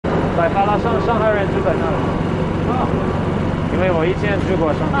在巴拉上海人住在那里。因为我以前住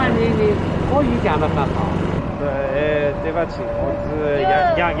过上海。你国语讲得很好。对，对不起，我是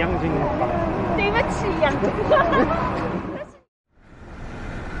杨金芳。对不起，杨金芳。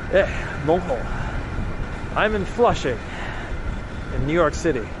龙口。I'm in Flushing, in New York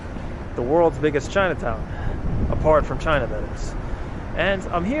City, the world's biggest Chinatown, apart from China, that is. And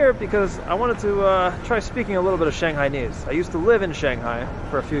I'm here because I wanted to try speaking a little bit of Shanghainese. I used to live in Shanghai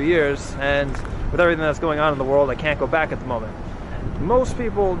for a few years, and with everything that's going on in the world, I can't go back at the moment. Most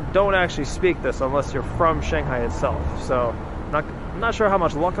people don't actually speak this unless you're from Shanghai itself, so I'm not sure how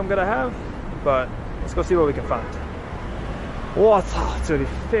much luck I'm gonna have, but let's go see what we can find. 我操，这里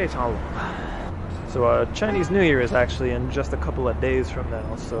非常冷。So Chinese New Year is actually in just a couple of days from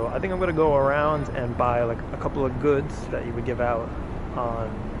now, so I think I'm going to go around and buy like a couple of goods that you would give out on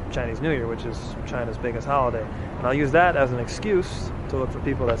Chinese New Year, which is China's biggest holiday. And I'll use that as an excuse to look for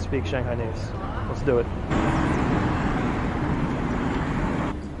people that speak Shanghainese. Let's do it.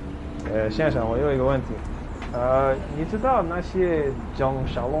 先生，我有一个问题。你知道那些蒸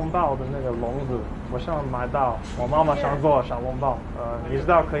小笼包的那个笼子？我想买到，我妈妈想做小笼包。你知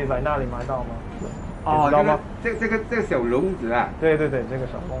道可以在哪里买到吗？哦，知道吗？这个小笼子啊。对，这个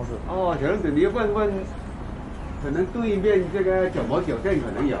小笼子。哦，小笼子，你问，可能对面这个酒魔酒店可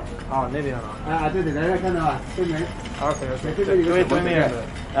能有。哦，那边啊。对，来看到吗？对面。OK，这个有对面的。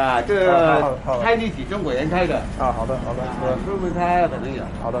这个开立起中国人开的。啊，好的。专门开可能有。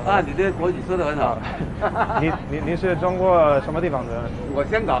好的。你的国语说得很好。你是中国什么地方的？我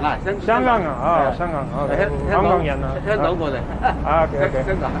香港啊，香港啊，香港啊，香港人啊。香港過嚟。OK。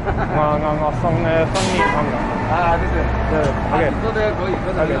香港。我送你香港。對。OK。說得國語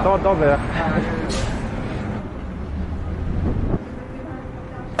說得好。多謝。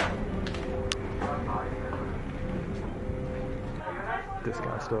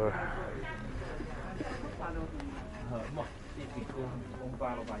Discount store.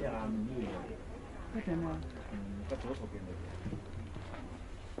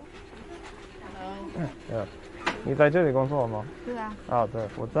 Yeah. 你在这里工作吗？对啊。对，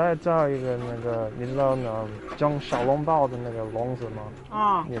我在找一个那个，你知道蒸小笼包的那个笼子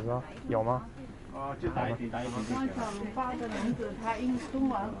吗？你知道有吗？就打一点。小笼包的笼子，它英中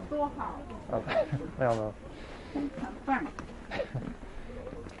文多好。没有。很棒。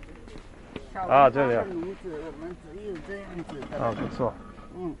这里。笼子我们只有这样子的。不错。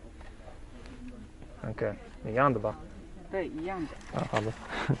OK， 一样的吧？对，一样的。好的。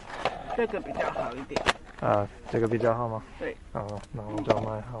这个比较好一点。这个比较好吗？对。那我就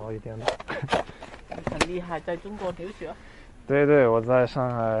买好一点的。很厉害，在中国留学。对，我在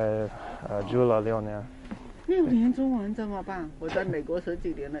上海住了6年。6年中文这么棒，我在美国10几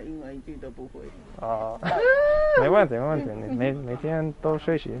年了，英文一句都不会。没问题，你每天都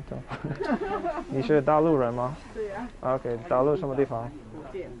学习。你是大陆人吗？对呀。OK， 大陆什么地方？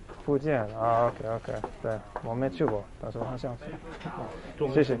福建。OK， 对，我没去过，但是我很想去。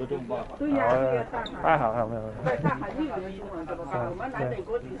谢谢。对呀，好，没有。在上海6年中文这么棒，我们来美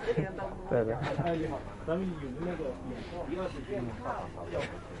国几10年都不会。对。咱们有那个1-20天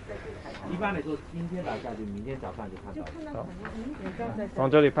一般来说，今天打下去，明天早上就看到了。从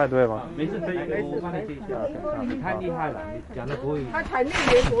这里排队吗？没事，我帮你记一下。你太厉害了，你讲的国语。他才6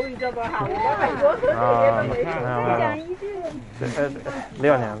年国语这么好，我们美国10几年都没讲一句。6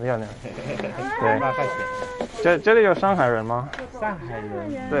年。对。这里有上海人吗？上海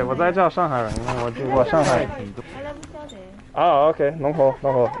人。对，我在叫上海人，因为我住过上海。OK， 弄好。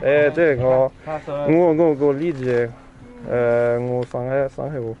这个我理解。我上海话。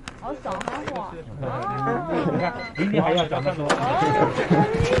上海话。你看，你还要讲得多。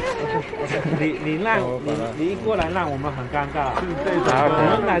你一过来让我们很尴尬。我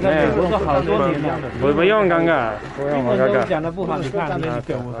们来到美国都好多年了。不用尴尬，讲得不好，你看你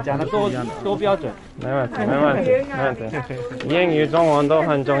讲得多标准。没问题。英语、中文都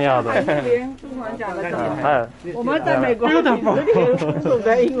很重要的。中文讲得很好。我们在美国10年不懂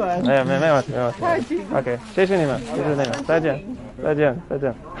得英文。没问题。OK， 谢谢你们，再见。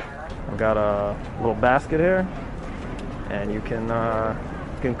I've got a little basket here, and you can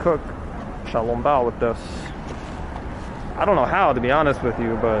cook xiaolongbao with this. I don't know how, to be honest with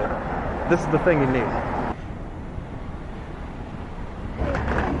you, but this is the thing you need.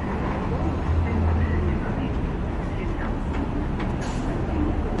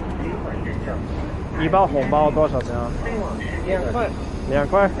 一包红包多少钱啊？2块。2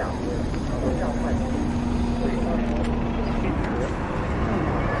块。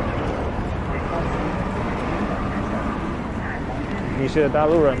你是大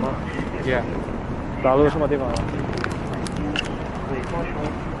陆人吗？ Yeah。大陆什么地方啊？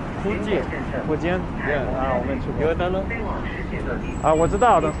福建。啊，我没去过。有的呢？啊，我知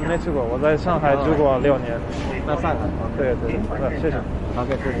道，但是没去过。我在上海住过6年。那上海。对，谢谢。好，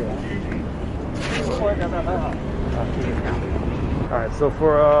谢谢。All right, so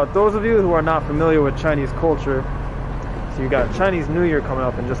for those of you who are not familiar with Chinese culture, so you got Chinese New Year coming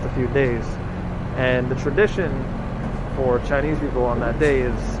up in just a few days, and the tradition for Chinese people on that day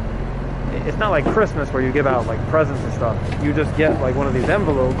is, it's not like Christmas where you give out like presents and stuff. You just get like one of these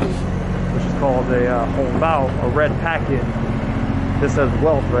envelopes, which is called a hongbao, a red packet. This says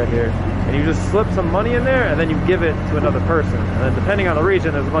wealth right here. And you just slip some money in there and then you give it to another person. And then depending on the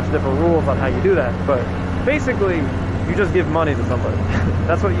region, there's a bunch of different rules on how you do that. But basically, you just give money to somebody.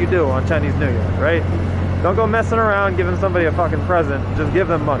 That's what you do on Chinese New Year, right? Don't go messing around giving somebody a fucking present. Just give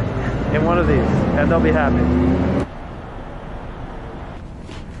them money in one of these and they'll be happy.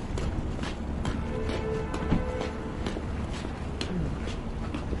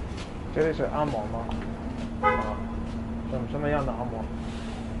 This is 按摩吗？什么样的按摩？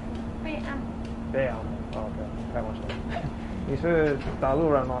被按摩。背按摩 ，OK， 开玩笑。你是大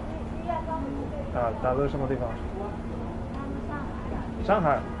陆人吗？啊，大陆什么地方？上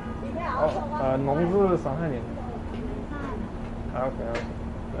海。哦，侬是上海人。啊 ，OK，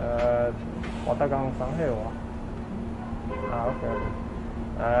 我在讲上海话。啊 ，OK，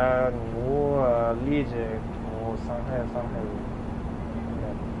 我理解我上海话。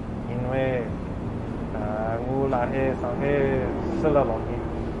因为我来上海10了6年，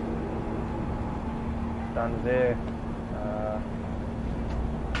但是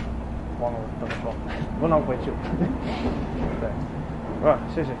忘了怎么说，不能回去。对，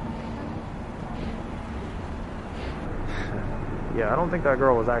谢谢。Yeah, I don't think that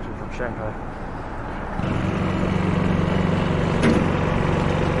girl was actually from Shanghai.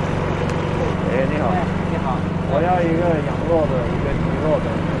 哎，你好。你好。我要一个羊肉的，一个鸡肉的。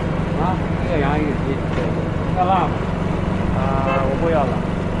啊，一个羊一个鸡，对，要辣吗？我不要辣。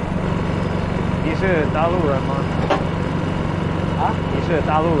你是大陆人吗？啊？你是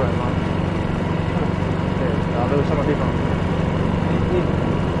大陆人吗？对，大陆什么地方？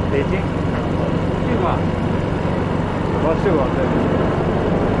北京。去过。我去过，对。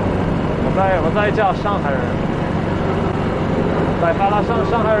我在叫上海人，在巴拉上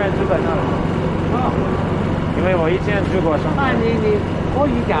海人住在那里。啊。因为我以前住过上海。那你口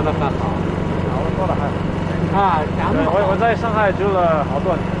语讲得很好。我说的还好。啊，讲得好。我在上海住了好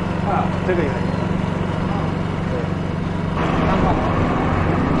多年。啊，这个原因。对。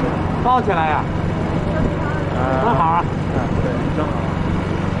包起来呀。很好啊。对，正好。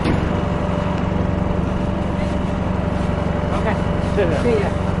OK， 谢谢。谢谢。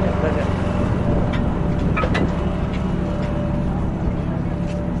再见。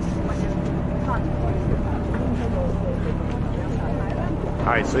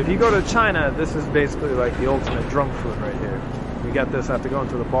Alright, so if you go to China, this is basically like the ultimate drunk food right here. You get this after going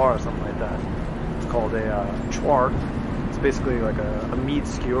to the bar or something like that. It's called a chuar. It's basically like a meat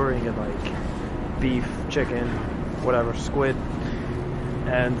skewer. You get like beef, chicken, whatever, squid.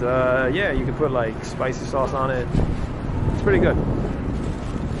 And yeah, you can put like spicy sauce on it. It's pretty good.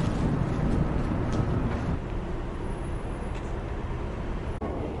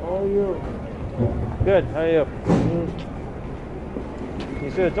 How are you? Good, how are you? 你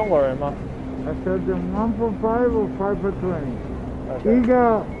是中国人吗？ I said the 1 for 5 or 5 for 20. 一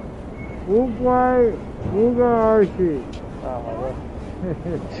个5块5个20。好的。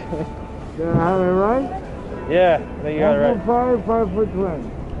Did I have it right? Yeah, I think you got it right. 1 for 5, 5 for 20.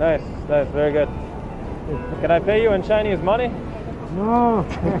 Nice, very good. Can I pay you in Chinese money? No.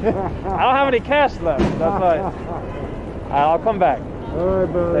 I don't have any cash left. That's why. I'll come back. All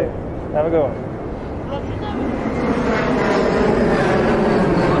right, brother. Have a good one.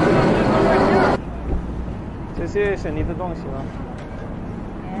 这些是你的东西吗？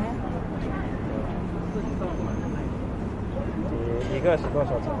一个是多少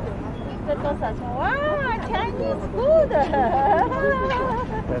钱？一个多少钱？哇 ，Chinese food！ 对对。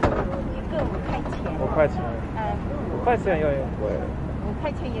一个5块钱。5块钱。5块钱有点贵。5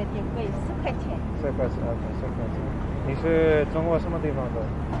块钱有点贵，4块钱。4块钱，4块钱。你是中国什么地方的？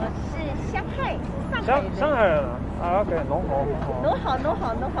我是上海上海人啊，OK， 侬好。侬上海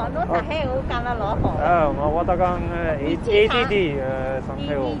话讲得老好。我在讲ADD 上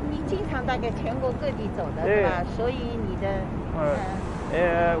海话。你经常大概全国各地走的是吧？所以你的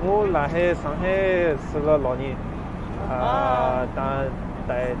我来上海10了6年，但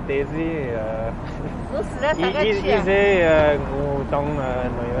是侬住了啥个区啊？现在我当南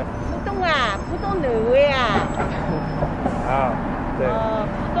汇。浦东南汇啊。啊，对。浦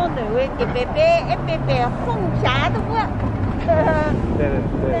东南汇一般般风下大。对。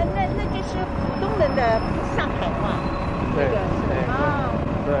那的上海话，这个是啊。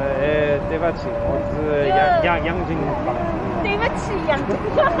对，对不起，我是杨金华。对不起，杨金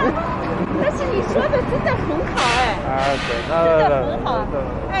华。但是你说的真的很好哎。啊，对，真的很好。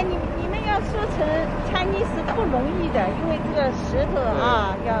哎，你们要说成 Chinese 不容易的，因为这个石头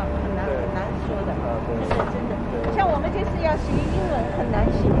啊，要很难说的。真的。像我们就是要学英文，很难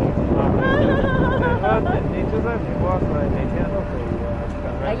学。你就在美国，所以每天都可以跟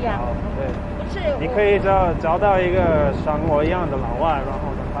人聊。对，不是。你可以找到一个像我一样的老外，然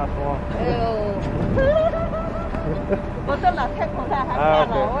后跟他说。哎呦。我都老太空了，还怕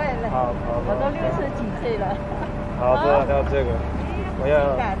老外了。好，我都60几岁了。好，要这个。我要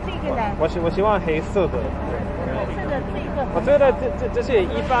这个呢？我希望黑色的。黑色的这个。我觉得这些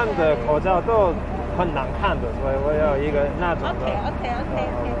一般的口罩都很难看的，所以我要一个那种的。OK。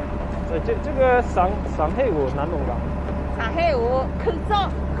这个上海话哪弄讲？上海话口罩。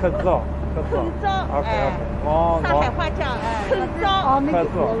口罩。OK。上海话叫口罩。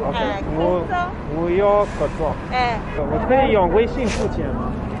口罩。我要口罩。我可以用微信付钱吗？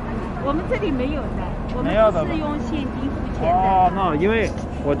我们这里没有的，我们是用现金付钱的。哦，那因为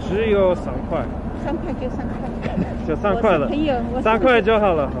我只有3块。3块就3块。就3块了。3块就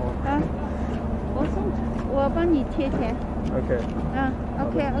好了。啊，我帮你贴钱。OK。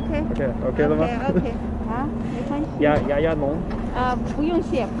OK 了吗 ？OK。啊，没关系。压浓。啊，不用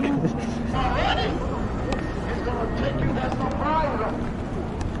谢。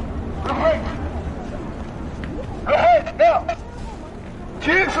Now,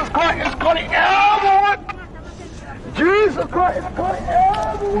 Jesus Christ is calling everyone. Jesus Christ is calling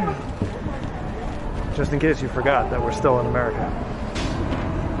everyone. Just in case you forgot that we're still in America.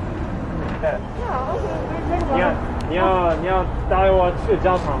 你要带我去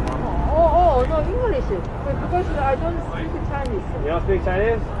教堂吗？ No English, because I don't speak Chinese. You don't speak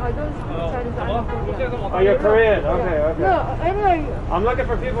Chinese? I don't speak Chinese. I'm Korean. Oh, you're Korean. Okay. No, anyway. I'm looking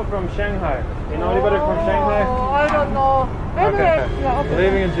for people from Shanghai. You know anybody from Shanghai? I don't know. Anyway, okay.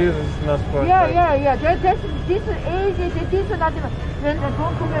 Believing in Jesus is not supposed to. Yeah. This age, this is not even.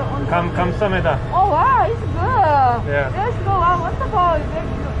 감사합니다. Oh wow, it's good. Yeah. Let's go. Wonderful. It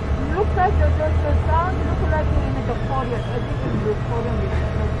looks like the sound looks like in the Korean. I think it's the Korean.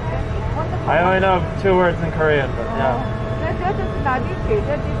 I only know 2 words in Korean, but yeah. That is not easy.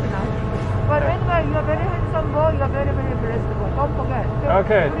 But anyway, you are very handsome boy. You are very blessed boy. Don't forget.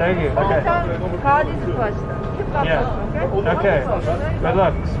 Okay, thank you. Okay. God is first. Keep God first, okay? Good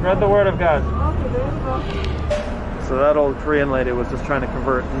luck. Spread the word of God. Okay, there you go. So that old Korean lady was just trying to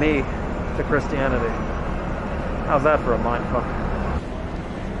convert me to Christianity. How's that for a mindfuck?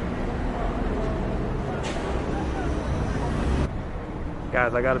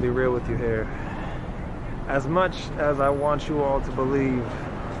 Guys, I gotta be real with you here. As much as I want you all to believe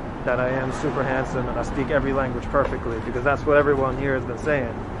that I am super handsome and I speak every language perfectly, because that's what everyone here has been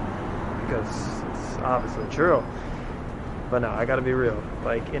saying, because it's obviously true. But no, I gotta be real.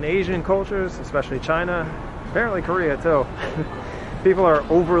 Like in Asian cultures, especially China, apparently Korea too, people are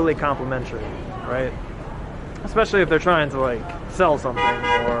overly complimentary, right? Especially if they're trying to like sell something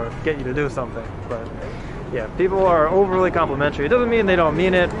or get you to do something. But yeah, people are overly complimentary. It doesn't mean they don't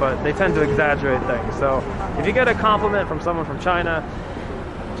mean it, but they tend to exaggerate things. So if you get a compliment from someone from China,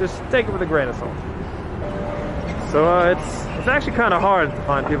 just take it with a grain of salt. So it's actually kind of hard to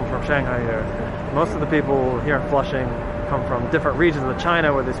find people from Shanghai here. Most of the people here in Flushing come from different regions of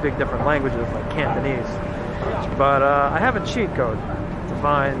China where they speak different languages, like Cantonese. But I have a cheat code to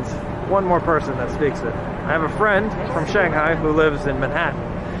find one more person that speaks it. I have a friend from Shanghai who lives in Manhattan.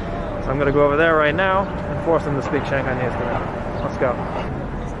 So I'm going to go over there right now and force him to speak Shanghainese to me. Let's go.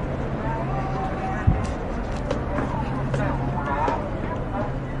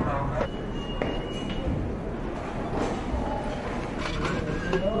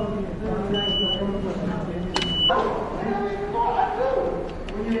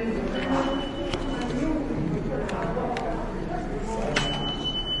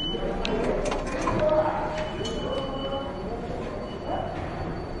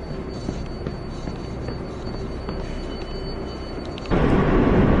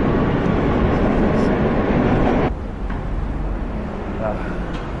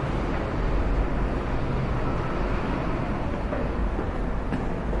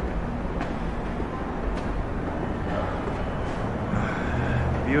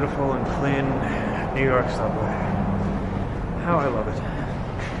 Beautiful and clean New York subway. How I love it.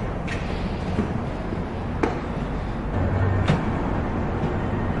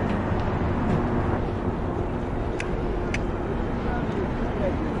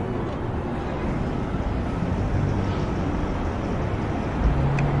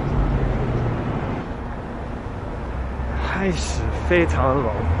 开始非常冷，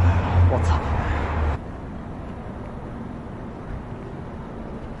我操。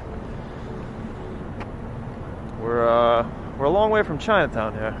We're a long way from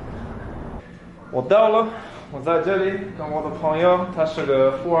Chinatown here. 我到了，我在这里跟我的朋友，他是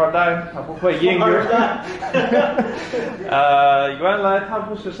个富二代，他不会英语。原来他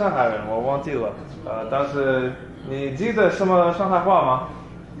不是上海人，我忘记了。但是你记得什么上海话吗？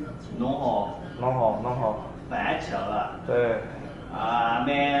侬好，侬好，侬好。白吃了。对。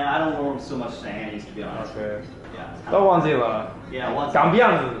Man, I don't know so much Chinese to be honest. Okay. Yeah. 都忘记了。Yeah, 忘记。港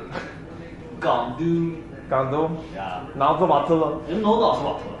辫子。港都。港都。Yeah. 脑子瓦特了。脑子瓦特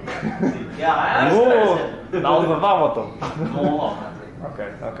了。Yeah, I understand. 脑子瓦瓦特。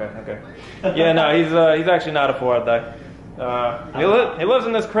Okay. Yeah, no, he's actually not a four-day. He lives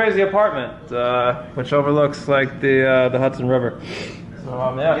in this crazy apartment, which overlooks like the Hudson River. So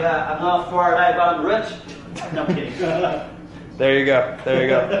yeah. Yeah, I'm not four-day, but I'm rich. No, I'm kidding. There you go.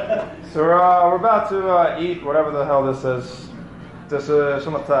 So we're about to eat whatever the hell this is. 这是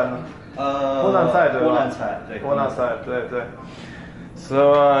什么菜呢？湖南菜对吧？湖南菜，对对。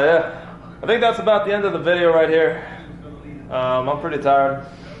So yeah, I think that's about the end of the video right here. I'm pretty tired.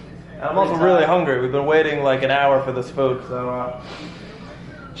 And I'm also really hungry. We've been waiting like an hour for this food. So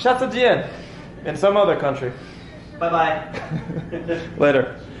下次见 in some other country. Bye bye.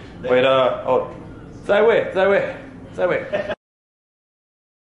 Later. Wait, 再会。